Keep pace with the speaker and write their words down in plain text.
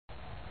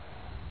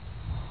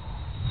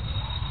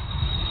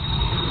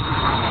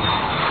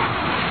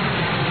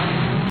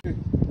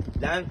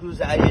Land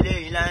Cruiser ayẹlẹ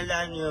ìlànà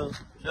ni o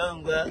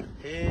ṣọ́ngbọ́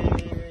ṣé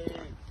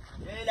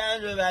Land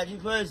Rover ti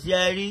fọ́ sí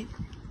ẹ rí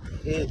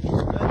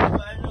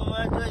lọ́wọ́ inú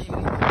mọ́tò yìí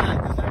tí máa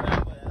tó kára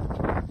bọ̀lá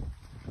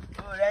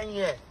ó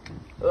rẹ́yìn ẹ̀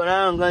ó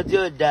ráhùn nǹkan tí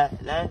ó da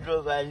Land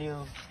Rover ni o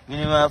kí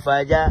ni máa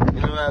fàájà kí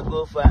ni máa kó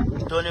fa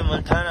Tony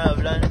Montana of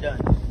London.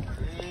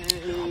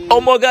 Oh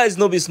my guys,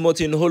 no be small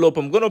thing. Hold up,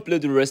 I'm gonna play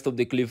the rest of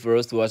the clip for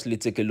us to actually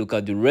take a look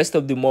at the rest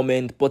of the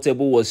moment.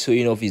 Portable was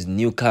showing off his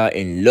new car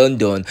in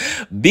London.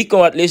 Big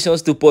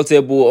congratulations to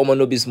Portable. Oh my,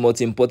 no be small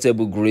thing.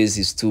 Portable grace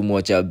is too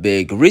much, I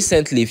beg.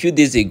 Recently, a few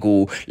days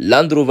ago,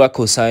 Land Rover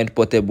co-signed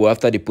Portable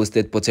after they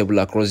posted Portable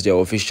across their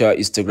official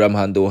Instagram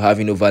handle,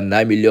 having over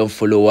 9 million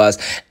followers.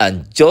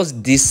 And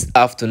just this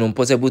afternoon,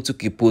 Portable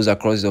took a post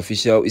across the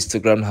official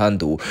Instagram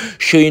handle,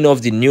 showing off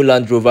the new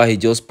Land Rover he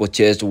just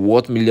purchased,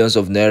 worth millions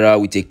of naira,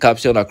 with a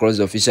caption across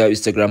the official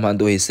Instagram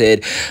handle. He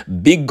said,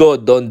 "Big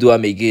God don't do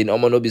him again. I'm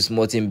gonna be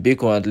smarting. Big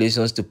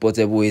congratulations to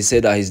Portable." He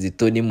said that he's the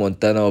Tony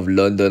Montana of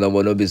London. I'm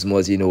gonna be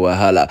smarting.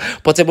 Wahala.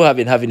 Portable have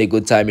been having a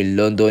good time in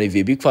London. If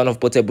you're a big fan of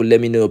Portable,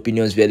 let me know your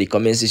opinions via the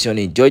comment section.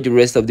 Enjoy the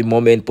rest of the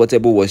moment.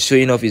 Portable was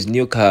showing off his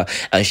new car,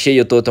 and share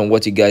your thoughts on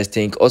what you guys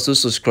think. Also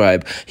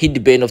subscribe, hit the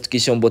bell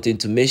notification button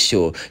to make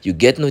sure you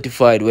get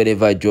notified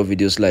whenever I drop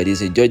videos like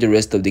this. Enjoy the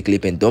rest of the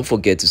clip and don't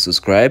forget to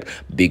subscribe.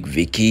 Big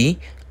Vicky,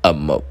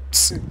 I'm out.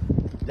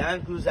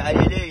 Land Cruiser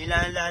ayẹlẹ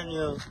ìlànà ni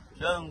o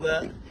ṣọ́ngbọ́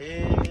ṣé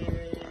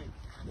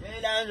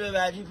Land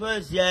Rover ti fọ́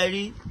sí ẹ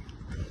rí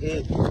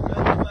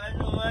lọ́wọ́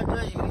inú mọ́tò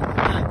yìí tí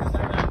máa tó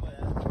kára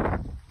bọ̀lá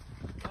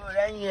ó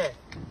rẹ́yìn ẹ̀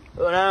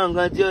ó ráhùn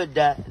nǹkan tí ó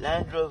da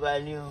Land Rover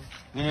ni o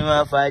kí ni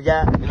máa fàájà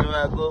kí ni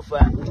máa kó fa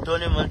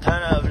Tony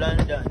Montana of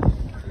London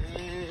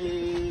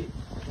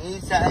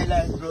inside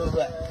Land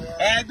Rover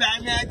ẹgbà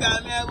mi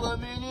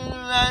mi nínú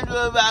Land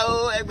Rover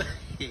o ẹgbà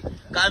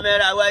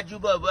kámẹ́rà wájú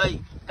bọ̀bọ̀ yìí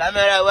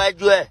kámẹ́rà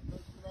wájú ẹ̀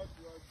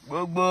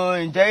gbogbo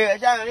ìtẹ́yẹ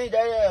sáàrin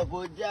ìtẹ́yẹ kò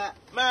já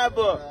máa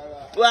bọ̀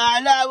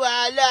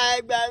wàhálà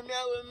ẹgbà mi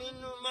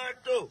nínú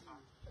mọ́tò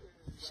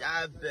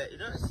ṣàbẹ̀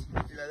ìdọ́sí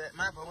ìlọ̀bẹ̀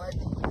má fọwọ́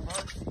dì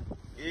mọ́tì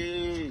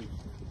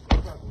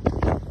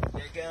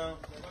kẹ̀kẹ́ wọn.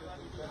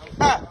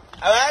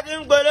 àwọn tí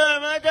ń polówó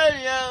mọ́tò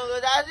nìyẹn kò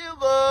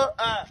sásìkò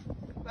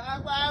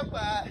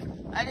pápápá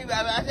àti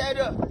bàbá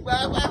sẹ́dọ̀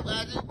pápápá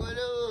ti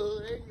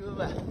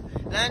polówó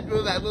Land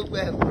Rover gbogbo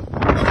ẹ̀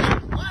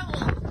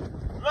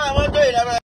wọ́n àwọn mọ́tò ìlànà.